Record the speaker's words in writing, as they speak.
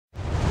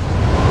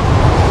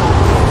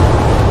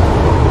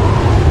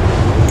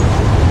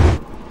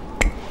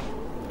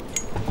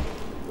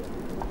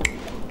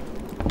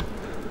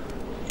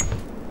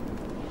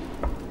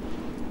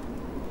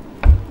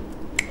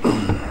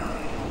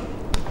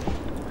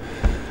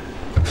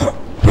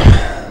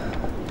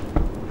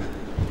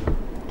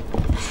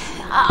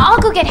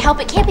go get help.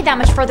 It can't be that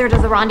much further to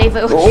the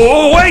rendezvous.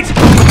 Oh, wait!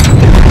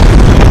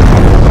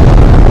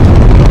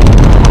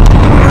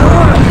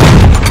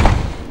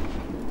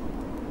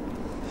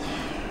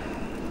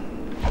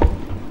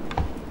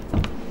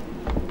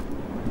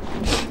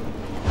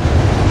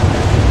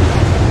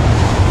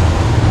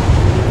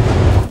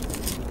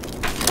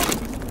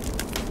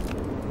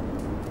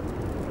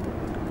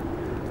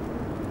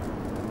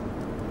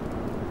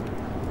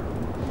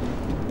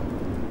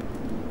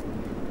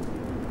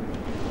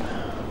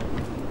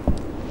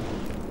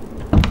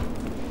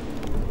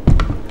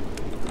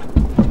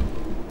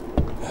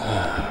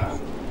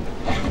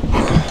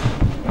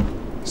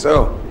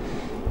 So,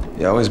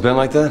 you always been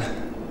like that?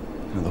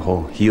 You know, the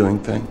whole healing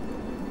thing?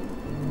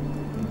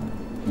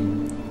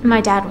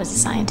 My dad was a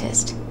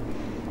scientist.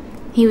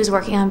 He was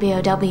working on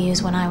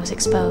BOWs when I was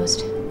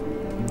exposed.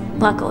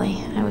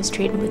 Luckily, I was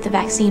treated with the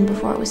vaccine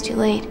before it was too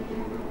late.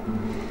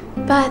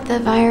 But the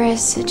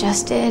virus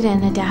adjusted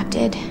and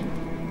adapted.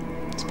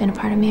 It's been a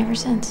part of me ever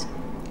since.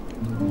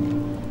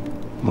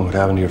 What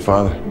happened to your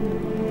father?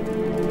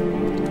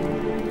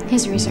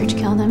 His research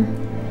killed him.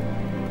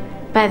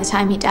 By the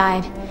time he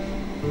died,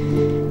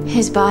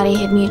 his body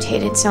had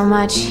mutated so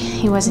much,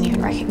 he wasn't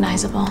even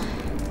recognizable.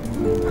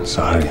 I'm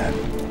sorry. I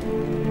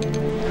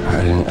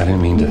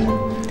didn't mean to...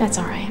 That's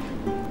all right.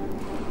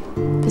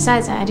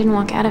 Besides, I didn't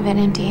walk out of it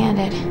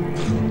empty-handed.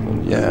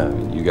 Well, yeah,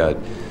 you got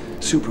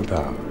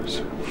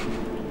superpowers.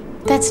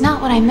 That's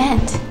not what I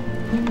meant.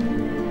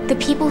 The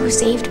people who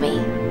saved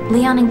me,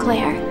 Leon and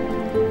Claire,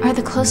 are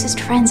the closest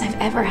friends I've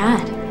ever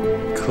had.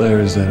 Claire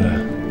is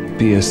that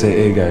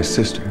BSAA guy's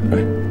sister,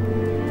 right?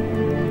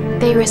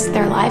 They risked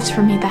their lives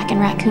for me back in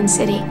Raccoon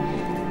City.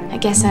 I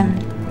guess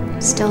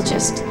I'm still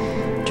just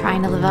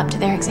trying to live up to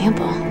their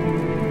example.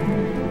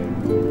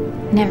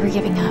 Never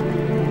giving up.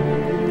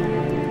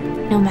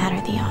 No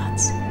matter the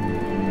odds.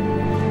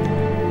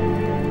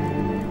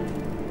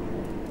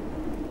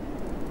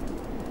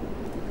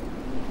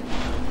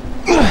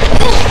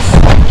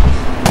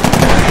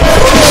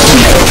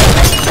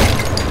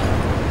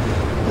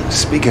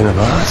 Speaking of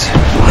odds...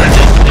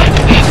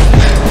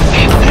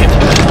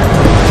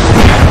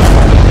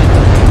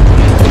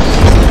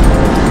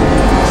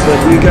 Looks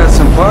like we got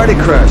some party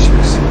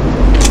crashers.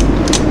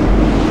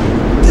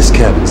 This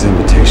cabin's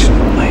invitation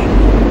only.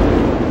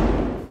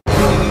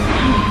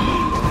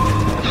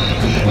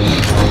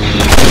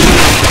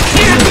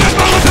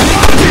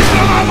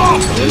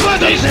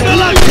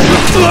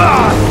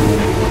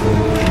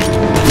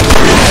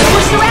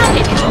 We're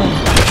surrounded!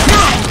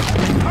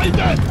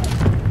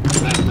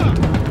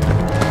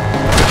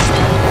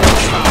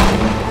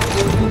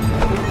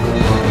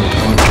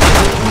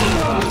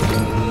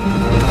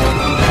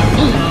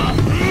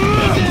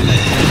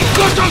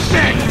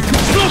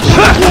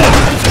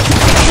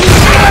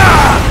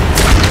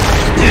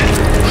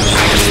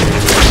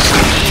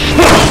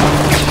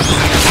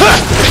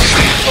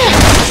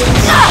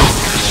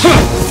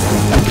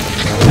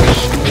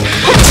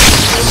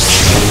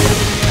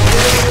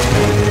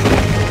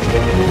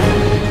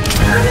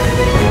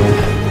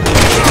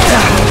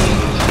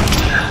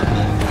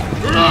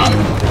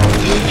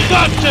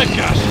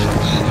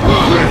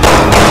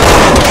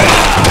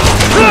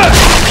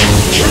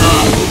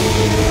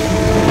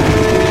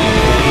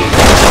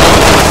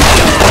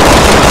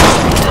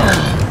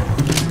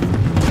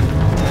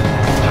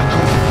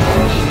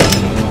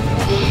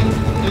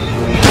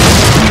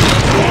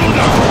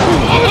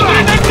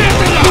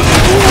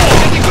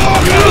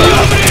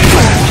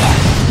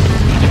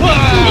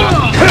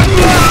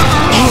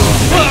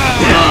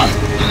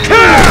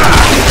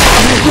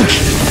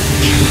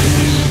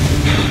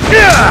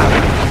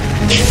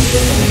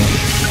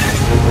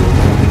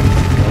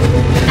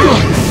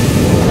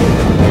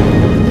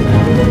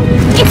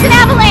 It's an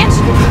avalanche!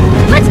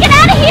 Let's get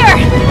out of here!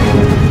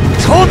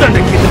 Told them to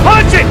keep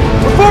punching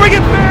before we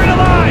get...